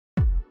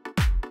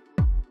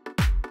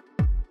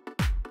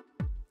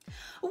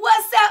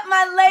What's up,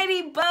 my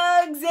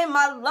ladybugs and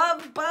my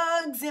love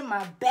bugs and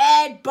my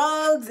bad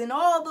bugs and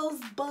all those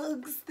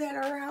bugs that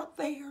are out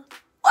there?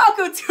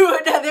 Welcome to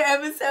another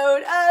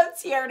episode of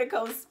Tiara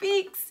Nicole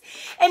Speaks.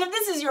 And if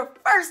this is your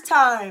first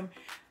time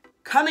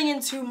coming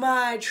into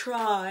my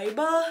tribe,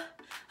 I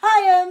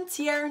am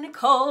Tiara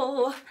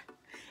Nicole.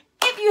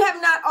 If you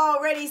have not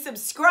already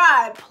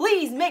subscribed,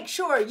 please make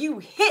sure you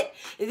hit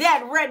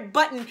that red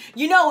button.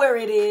 You know where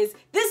it is.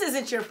 This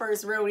isn't your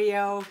first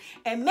rodeo.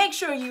 And make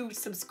sure you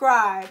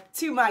subscribe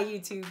to my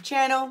YouTube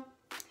channel.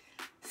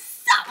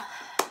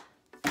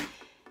 So,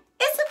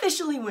 it's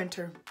officially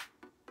winter.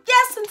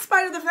 Yes, in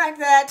spite of the fact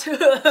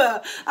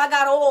that I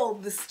got all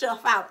the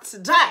stuff out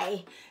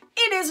today,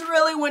 it is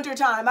really winter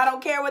time. I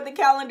don't care what the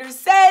calendar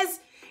says.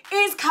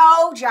 It's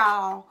cold,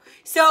 y'all.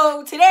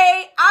 So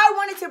today I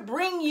wanted to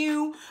bring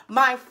you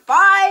my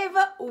 5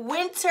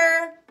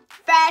 winter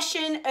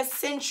fashion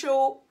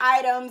essential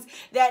items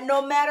that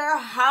no matter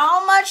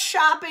how much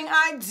shopping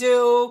I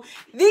do,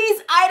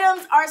 these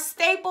items are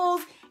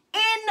staples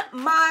in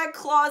my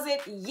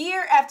closet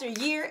year after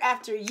year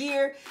after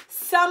year.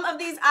 Some of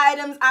these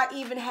items I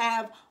even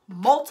have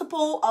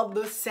multiple of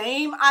the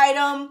same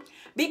item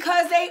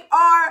because they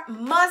are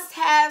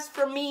must-haves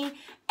for me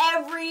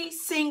every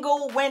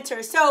single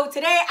winter. So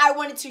today I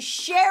wanted to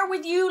share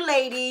with you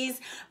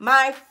ladies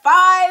my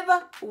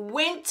 5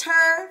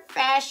 winter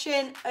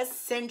fashion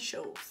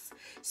essentials.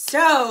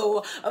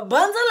 So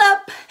bundle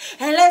up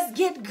and let's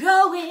get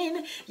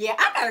going. Yeah,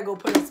 I gotta go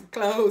put on some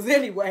clothes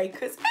anyway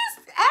because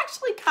it's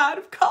actually kind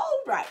of cold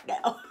right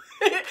now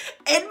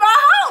in my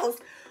house.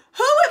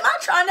 Who am I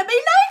trying to be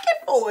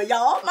naked for,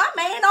 y'all? My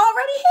man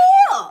already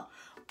here.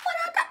 What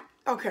I got?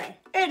 Okay,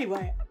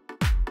 anyway.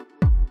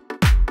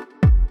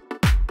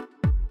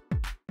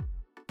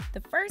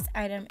 The first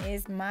item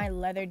is my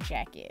leather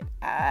jacket.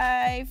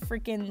 I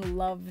freaking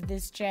love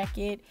this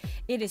jacket.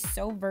 It is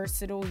so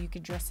versatile. You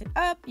could dress it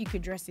up, you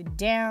could dress it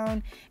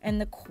down, and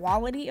the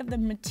quality of the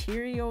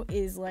material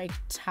is like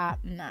top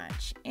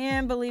notch.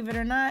 And believe it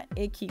or not,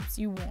 it keeps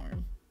you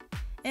warm.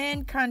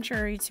 And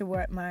contrary to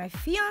what my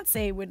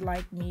fiance would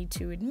like me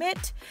to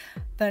admit,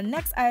 the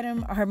next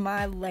item are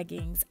my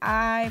leggings.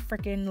 I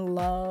freaking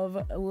love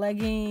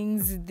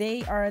leggings.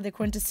 They are the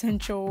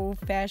quintessential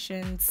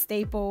fashion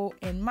staple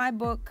in my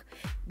book.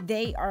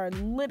 They are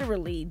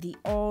literally the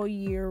all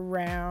year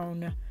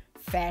round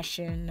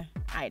fashion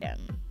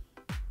item.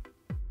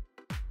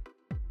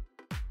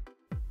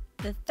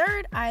 The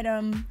third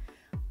item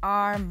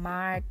are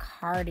my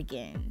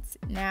cardigans.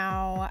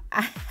 Now,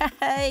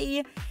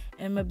 I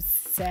am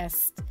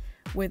obsessed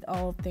with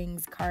all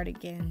things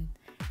cardigan.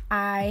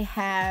 I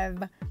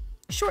have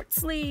short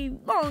sleeve,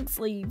 long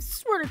sleeve,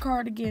 sweater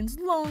cardigans,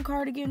 long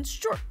cardigans,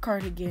 short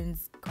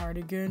cardigans,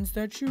 cardigans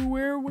that you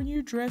wear when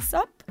you dress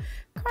up,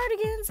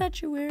 cardigans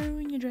that you wear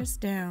when you dress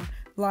down.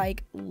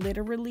 Like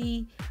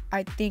literally,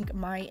 I think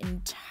my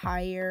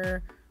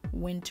entire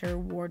winter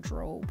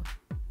wardrobe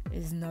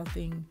is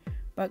nothing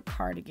but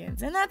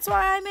cardigans. And that's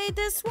why I made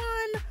this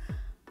one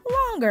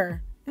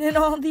longer than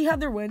all the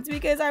other ones,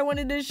 because I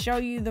wanted to show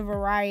you the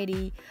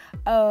variety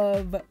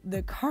of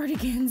the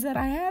cardigans that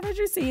I have. As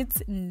you see,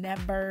 it's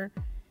never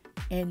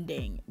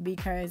ending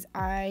because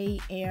I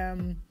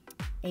am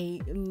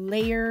a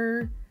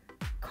layer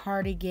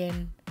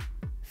cardigan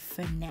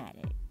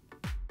fanatic.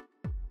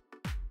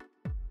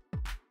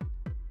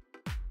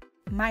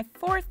 My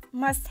fourth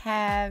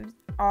must-have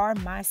are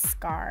my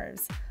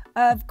scarves.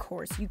 Of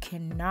course, you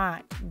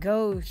cannot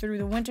go through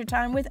the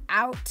wintertime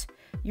without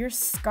your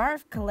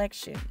scarf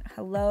collection.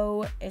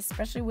 Hello,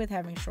 especially with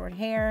having short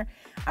hair.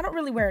 I don't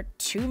really wear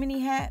too many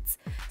hats,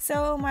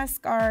 so my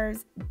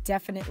scarves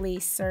definitely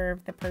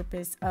serve the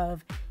purpose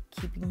of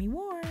keeping me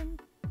warm.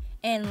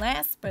 And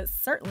last but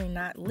certainly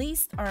not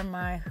least are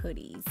my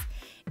hoodies.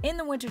 In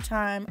the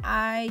wintertime,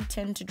 I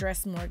tend to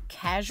dress more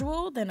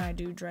casual than I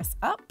do dress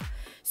up,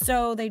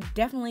 so they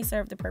definitely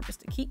serve the purpose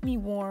to keep me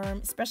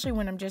warm, especially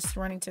when I'm just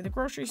running to the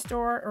grocery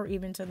store or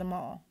even to the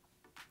mall.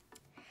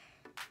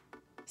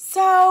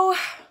 So,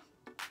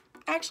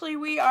 actually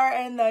we are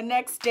in the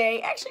next day.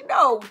 Actually,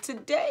 no,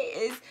 today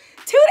is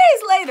 2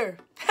 days later.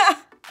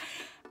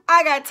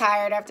 I got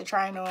tired after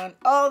trying on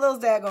all those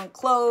daggone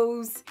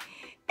clothes,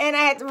 and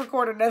I had to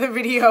record another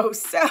video.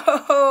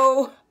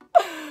 So,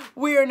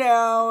 we are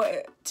now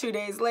 2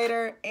 days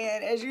later,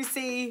 and as you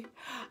see,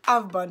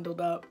 I've bundled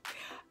up.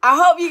 I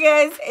hope you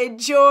guys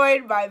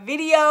enjoyed my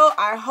video.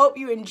 I hope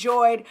you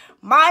enjoyed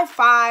my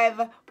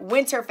 5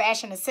 winter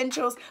fashion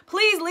essentials.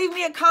 Please leave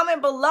me a comment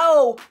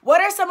below.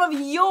 What are some of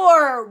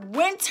your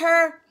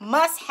winter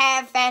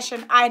must-have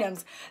fashion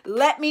items?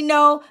 Let me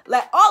know.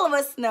 Let all of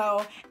us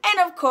know.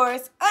 And of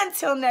course,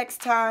 until next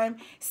time,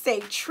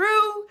 stay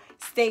true,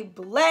 stay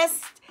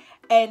blessed,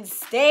 and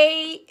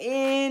stay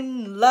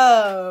in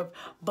love.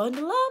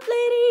 Bundle up,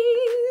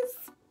 ladies.